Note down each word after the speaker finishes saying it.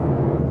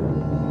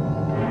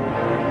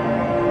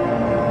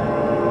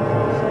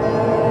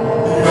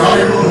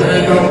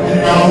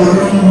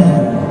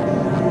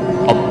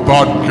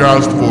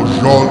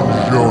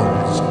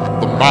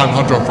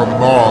Manhunter from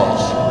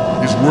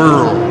Mars, his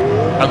world,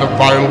 and the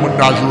vile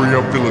menagerie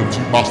of villains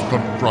he must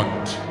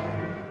confront.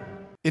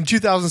 In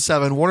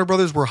 2007, Warner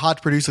Brothers were hot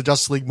to produce a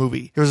Justice League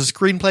movie. There was a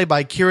screenplay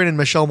by Kieran and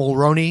Michelle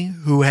Mulroney,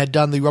 who had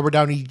done the Robert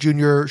Downey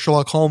Jr.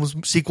 Sherlock Holmes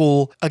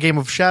sequel, A Game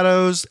of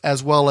Shadows,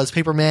 as well as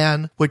Paper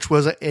Man, which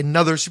was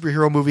another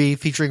superhero movie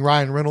featuring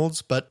Ryan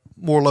Reynolds, but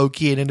more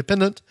low-key and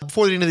independent.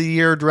 Before the end of the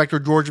year, director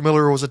George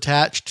Miller was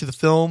attached to the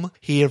film.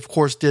 He, of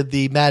course, did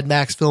the Mad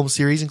Max film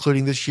series,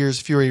 including this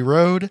year's Fury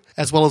Road,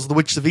 as well as The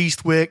Witches of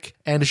Eastwick,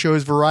 and the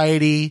show's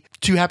Variety,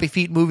 Two Happy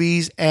Feet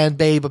movies, and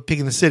Babe, a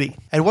Pig in the City.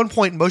 At one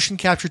point, motion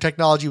capture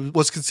technology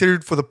was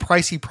considered for the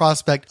pricey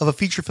prospect of a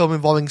feature film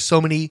involving so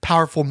many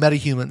powerful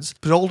metahumans,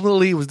 but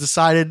ultimately it was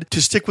decided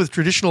to stick with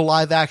traditional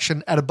live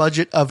action at a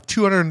budget of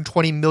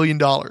 $220 million.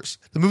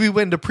 The movie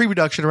went into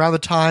pre-production around the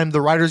time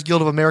the Writers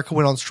Guild of America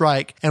went on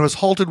strike, and was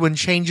halted when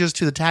changes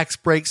to the tax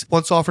breaks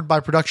once offered by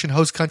production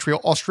host country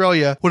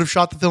Australia would have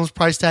shot the film's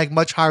price tag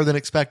much higher than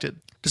expected.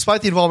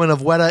 Despite the involvement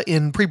of Weta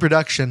in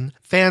pre-production,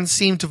 fans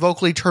seemed to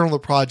vocally turn on the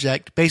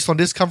project based on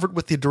discomfort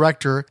with the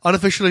director,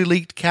 unofficially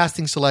leaked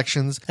casting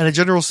selections, and a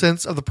general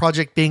sense of the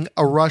project being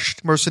a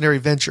rushed mercenary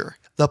venture.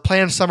 The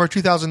planned summer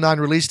 2009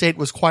 release date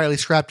was quietly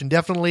scrapped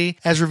indefinitely,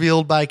 as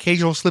revealed by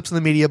occasional slips in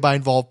the media by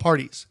involved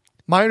parties.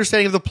 My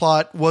understanding of the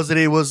plot was that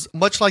it was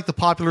much like the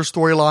popular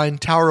storyline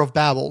Tower of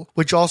Babel,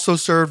 which also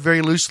served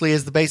very loosely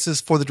as the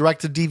basis for the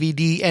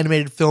direct-to-DVD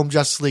animated film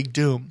Justice League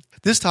Doom.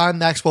 This time,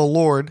 Maxwell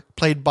Lord,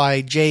 played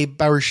by Jay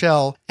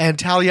Baruchel, and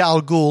Talia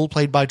al Ghul,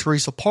 played by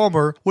Teresa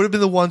Palmer, would have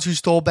been the ones who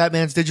stole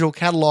Batman's digital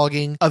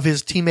cataloging of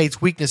his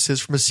teammates'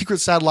 weaknesses from a secret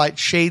satellite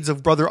Shades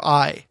of Brother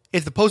Eye.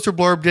 If the poster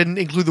blurb didn't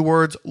include the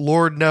words,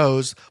 Lord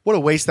knows, what a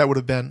waste that would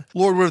have been.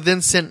 Lord would have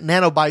then sent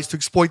nanobites to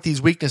exploit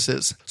these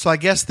weaknesses. So I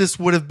guess this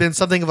would have been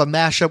something of a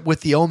mashup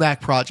with the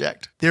OMAC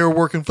project. There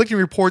were conflicting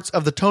reports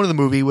of the tone of the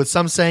movie, with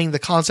some saying the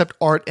concept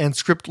art and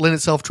script lent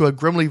itself to a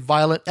grimly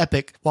violent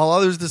epic, while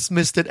others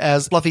dismissed it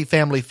as fluffy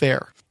family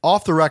fare.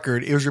 Off the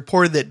record, it was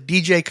reported that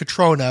DJ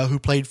Catrona, who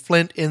played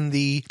Flint in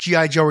the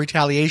G.I. Joe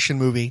Retaliation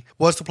movie,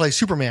 was to play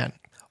Superman.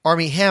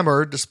 Armie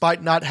Hammer,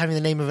 despite not having the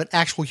name of an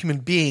actual human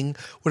being,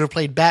 would have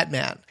played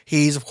Batman.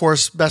 He's, of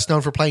course, best known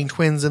for playing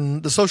twins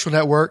in The Social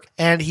Network,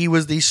 and he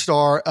was the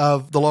star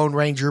of The Lone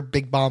Ranger,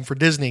 Big Bomb for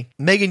Disney.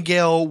 Megan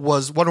Gale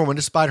was Wonder Woman,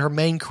 despite her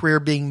main career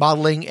being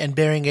modeling and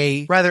bearing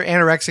a rather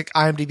anorexic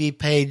IMDb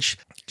page.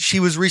 She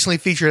was recently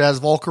featured as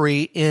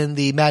Valkyrie in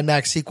the Mad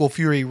Max sequel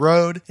Fury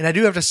Road, and I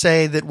do have to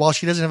say that while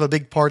she doesn't have a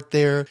big part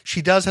there,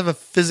 she does have a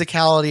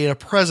physicality and a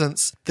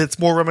presence that's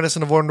more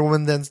reminiscent of Wonder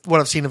Woman than what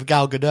I've seen of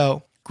Gal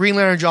Gadot. Green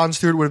Lantern John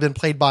Stewart would have been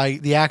played by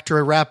the actor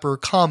and rapper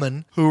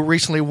Common, who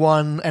recently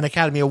won an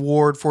Academy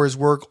Award for his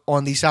work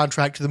on the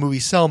soundtrack to the movie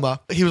Selma.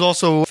 He was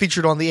also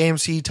featured on the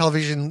AMC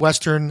television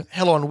western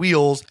Hell on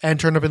Wheels and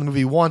turned up in the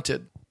movie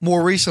Wanted.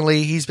 More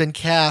recently, he's been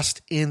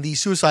cast in the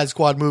Suicide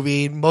Squad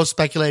movie, most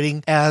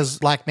speculating as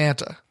Black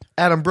Manta.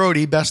 Adam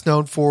Brody, best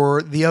known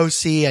for The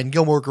OC and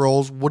Gilmore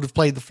Girls, would have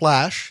played The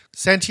Flash.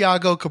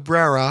 Santiago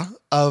Cabrera,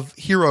 of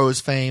Heroes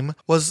fame,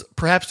 was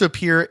perhaps to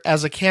appear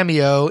as a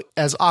cameo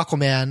as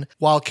Aquaman,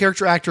 while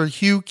character actor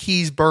Hugh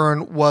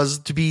Keys-Byrne was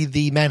to be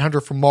the Manhunter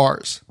from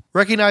Mars.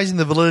 Recognizing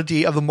the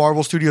validity of the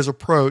Marvel Studios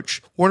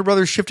approach, Warner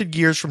Brothers shifted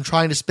gears from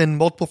trying to spin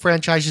multiple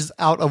franchises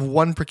out of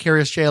one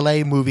precarious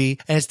JLA movie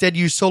and instead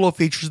used solo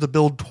features to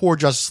build toward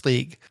Justice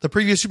League. The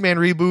previous Superman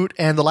reboot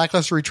and the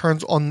lackluster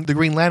returns on the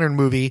Green Lantern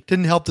movie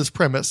didn't help this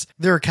premise.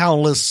 There are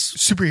countless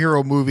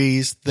superhero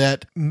movies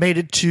that made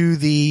it to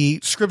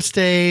the script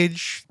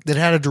stage, that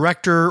had a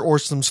director or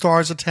some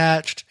stars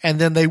attached, and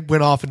then they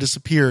went off and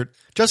disappeared.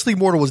 Justice League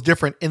Mortal was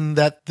different in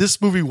that this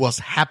movie was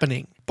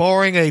happening.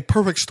 Barring a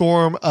perfect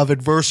storm of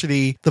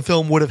adversity, the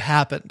film would have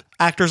happened.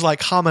 Actors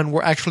like Hammond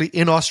were actually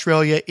in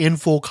Australia in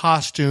full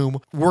costume,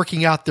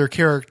 working out their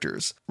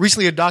characters.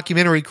 Recently, a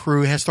documentary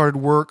crew has started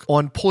work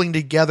on pulling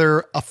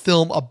together a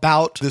film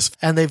about this,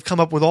 and they've come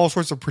up with all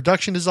sorts of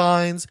production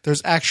designs.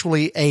 There's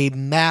actually a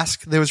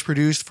mask that was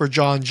produced for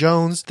John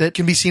Jones that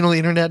can be seen on the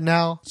internet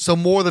now. So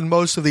more than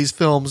most of these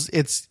films,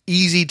 it's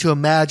easy to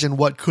imagine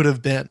what could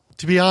have been.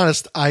 To be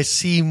honest, I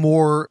see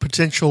more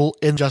potential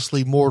in Justice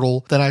League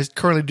Mortal than I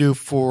currently do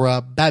for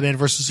Batman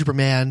vs.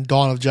 Superman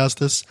Dawn of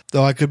Justice.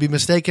 Though I could be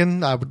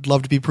mistaken, I would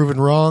love to be proven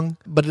wrong.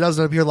 But it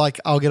doesn't appear like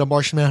I'll get a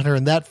Martian Manhunter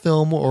in that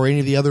film or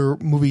any of the other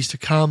movies to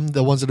come,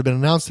 the ones that have been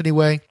announced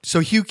anyway. So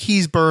Hugh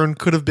Keys-Byrne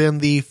could have been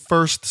the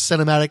first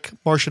cinematic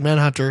Martian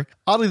Manhunter.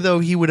 Oddly though,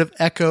 he would have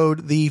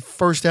echoed the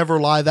first ever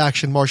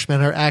live-action Martian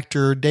Manhunter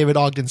actor David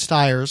Ogden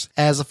Stiers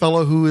as a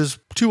fellow who is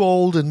too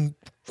old and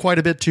quite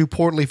a bit too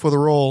portly for the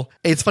role.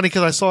 It's funny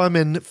because I saw him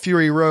in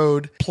Fury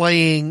Road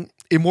playing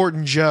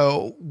Immortan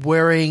Joe,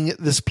 wearing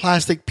this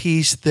plastic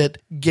piece that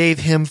gave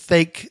him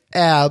fake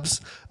abs,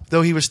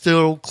 though he was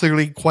still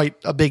clearly quite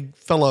a big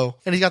fellow.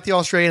 And he's got the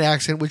Australian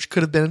accent, which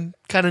could have been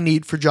kind of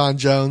neat for John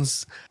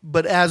Jones.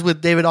 But as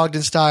with David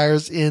Ogden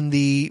Stiers in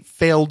the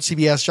failed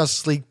CBS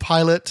Justice League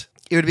pilot,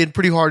 it would have been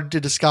pretty hard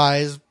to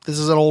disguise. This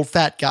is an old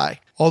fat guy.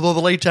 Although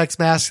the latex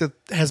mask that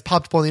has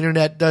popped up on the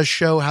internet does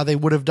show how they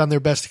would have done their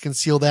best to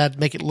conceal that,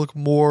 make it look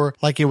more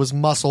like it was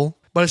muscle.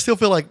 But I still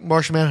feel like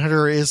Martian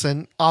Manhunter is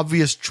an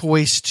obvious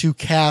choice to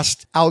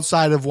cast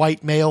outside of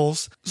white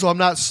males. So I'm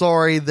not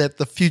sorry that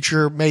the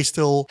future may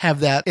still have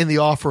that in the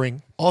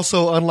offering.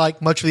 Also,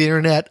 unlike much of the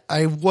internet,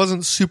 I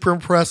wasn't super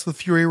impressed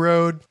with Fury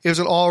Road. It was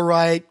an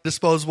alright,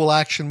 disposable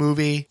action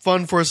movie.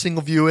 Fun for a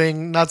single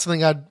viewing, not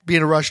something I'd be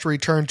in a rush to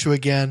return to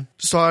again.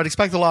 So I'd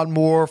expect a lot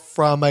more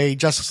from a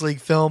Justice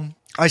League film.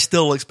 I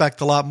still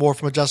expect a lot more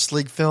from a Justice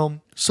League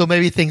film. So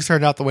maybe things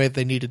turned out the way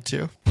they needed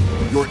to.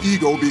 Your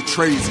ego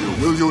betrays you.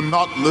 Will you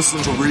not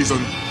listen to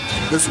reason?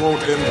 This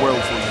won't end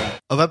well for you.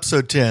 Of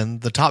episode 10,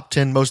 the top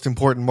 10 most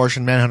important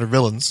Martian Manhunter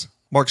villains,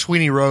 Mark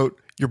Sweeney wrote,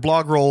 "Your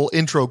blog roll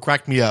intro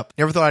cracked me up.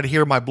 Never thought I'd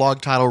hear my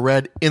blog title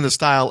read in the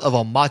style of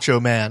a macho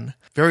man.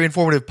 Very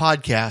informative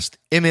podcast.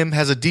 MM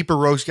has a deeper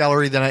rogues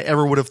gallery than I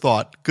ever would have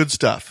thought. Good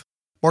stuff."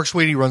 Mark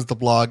Sweeney runs the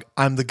blog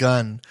I'm the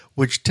Gun,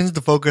 which tends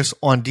to focus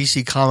on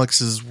DC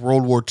Comics'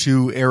 World War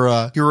II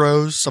era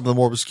heroes, some of the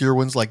more obscure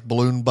ones like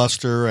Balloon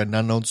Buster and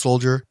Unknown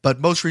Soldier. But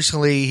most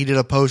recently, he did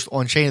a post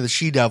on Chain of the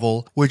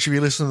She-Devil, which if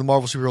you listen to the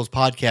Marvel Superheroes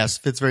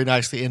podcast, fits very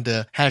nicely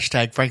into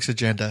hashtag Frank's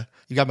Agenda.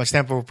 You got my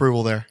stamp of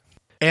approval there.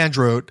 And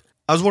wrote,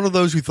 "I was one of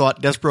those who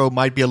thought Despero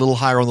might be a little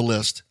higher on the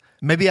list.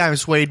 Maybe I'm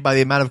swayed by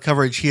the amount of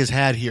coverage he has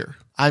had here.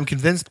 I'm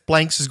convinced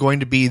Blanks is going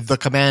to be the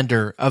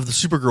commander of the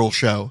Supergirl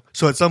show,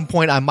 so at some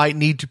point I might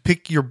need to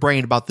pick your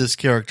brain about this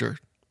character.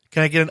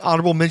 Can I get an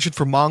honorable mention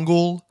for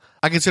Mongol?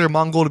 I consider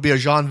Mongol to be a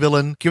genre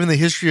villain, given the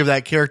history of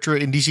that character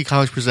in DC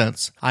Comics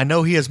Presents. I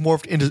know he has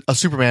morphed into a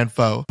Superman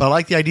foe, but I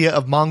like the idea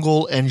of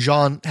Mongol and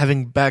Jean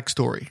having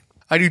backstory.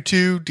 I do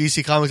too.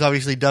 DC Comics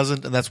obviously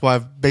doesn't, and that's why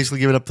I've basically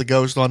given up the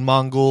ghost on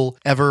Mongol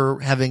ever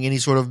having any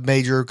sort of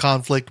major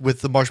conflict with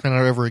the Martian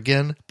Manhunter ever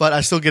again. But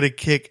I still get a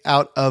kick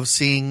out of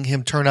seeing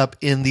him turn up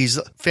in these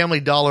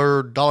Family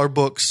Dollar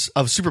books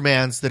of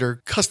Supermans that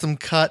are custom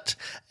cut,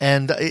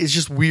 and it's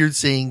just weird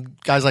seeing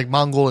guys like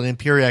Mongol and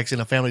Imperiex in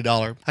a Family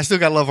Dollar. I still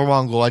got love for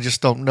Mongol. I just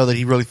don't know that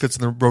he really fits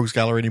in the rogues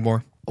gallery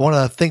anymore. I want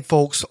to thank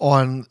folks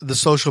on the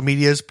social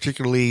medias,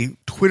 particularly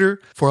Twitter,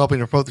 for helping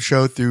to promote the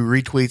show through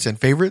retweets and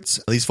favorites.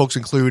 These folks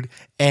include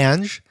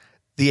Ange,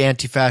 the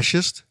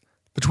Anti-Fascist,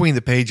 Between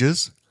the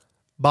Pages,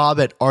 Bob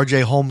at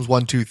RJ Holmes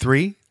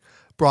 123,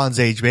 Bronze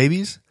Age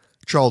Babies,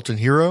 Charlton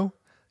Hero,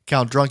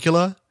 Count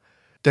Druncula,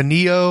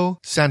 Danilo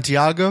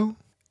Santiago,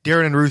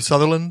 Darren and Ruth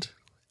Sutherland,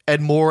 Ed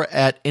Moore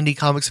at Indie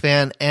Comics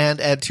Fan and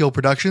at Teal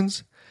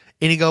Productions,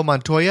 Inigo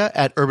Montoya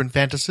at Urban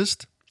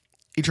Fantasist,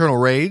 Eternal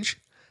Rage,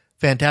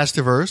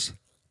 Fantastiverse,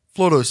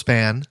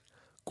 Flotospan,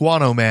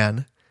 Guano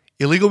Man,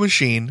 Illegal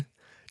Machine,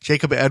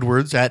 Jacob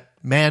Edwards at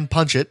Man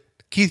Punch It,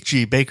 Keith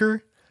G.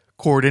 Baker,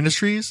 Cord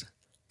Industries,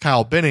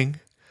 Kyle Benning,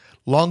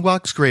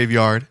 Longbox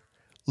Graveyard,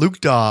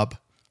 Luke Dobb,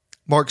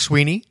 Mark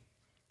Sweeney,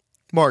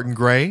 Martin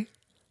Gray,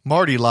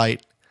 Marty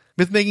Light,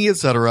 Mythmaking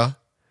Etc.,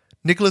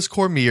 Nicholas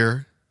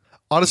Cormier,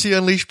 Odyssey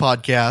Unleashed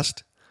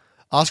Podcast,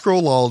 Oscar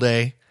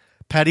Olalde,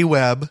 Patty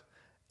Webb,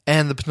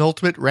 and the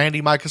penultimate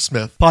Randy Micah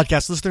Smith.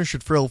 Podcast listeners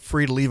should feel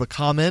free to leave a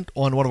comment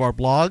on one of our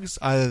blogs,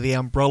 either the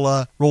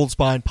Umbrella Rolled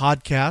Spine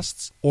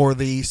Podcasts or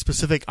the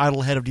specific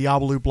Idlehead of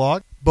Diabolu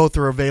blog. Both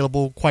are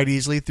available quite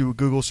easily through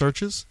Google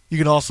searches. You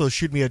can also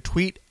shoot me a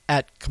tweet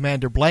at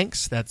Commander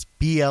Blanks, that's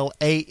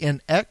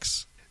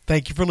BLANX.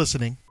 Thank you for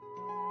listening.